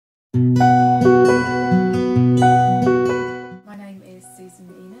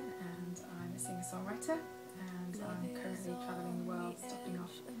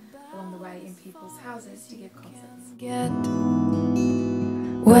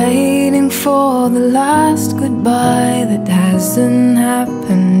waiting for the last goodbye that hasn't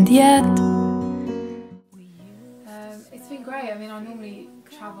happened yet. It's been great. I mean, I normally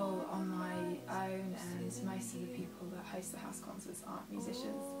travel on my own, and most of the people that host the house concerts aren't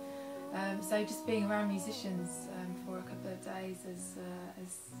musicians. So just being around musicians for a couple of days has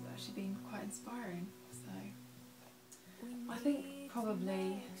actually been quite inspiring. So I think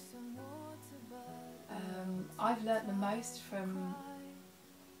probably I've learnt the most from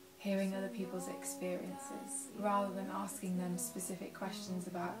hearing other people's experiences, rather than asking them specific questions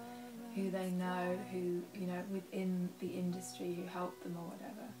about who they know, who, you know, within the industry who helped them or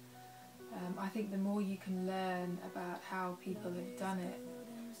whatever. I think the more you can learn about how people have done it,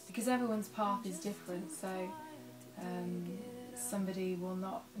 because everyone's path is different, so somebody will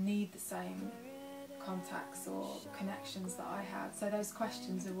not need the same contacts or connections that I had, so those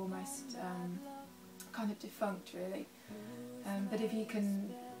questions are almost kind of defunct, really. But if you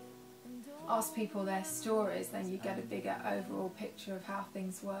can ask people their stories, then you get a bigger overall picture of how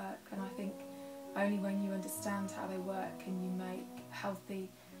things work, and I think only when you understand how they work can you make healthy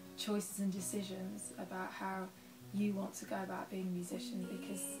choices and decisions about how you want to go about being a musician,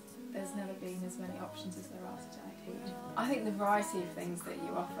 because there's never been as many options as there are today. I think the variety of things that you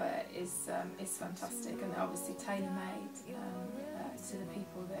offer is fantastic, and obviously tailor-made to the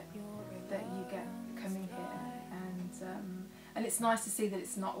people that you get coming here, and it's nice to see that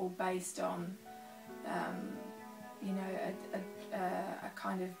it's not all based on you know, a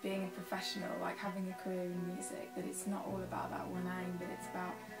kind of being a professional, like having a career in music, that it's not all about that one aim, but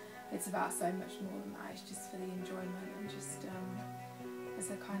it's about so much more than that. It's just for the enjoyment and just as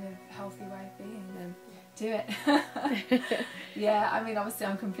a kind of healthy way of being. Then do it. Yeah, I mean, obviously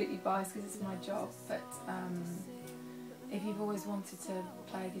I'm completely biased because it's my job, but if you've always wanted to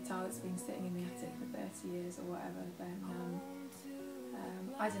play a guitar that's been sitting in the attic for 30 years or whatever, then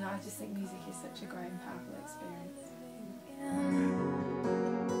I don't know, I just think music is such a great and powerful experience.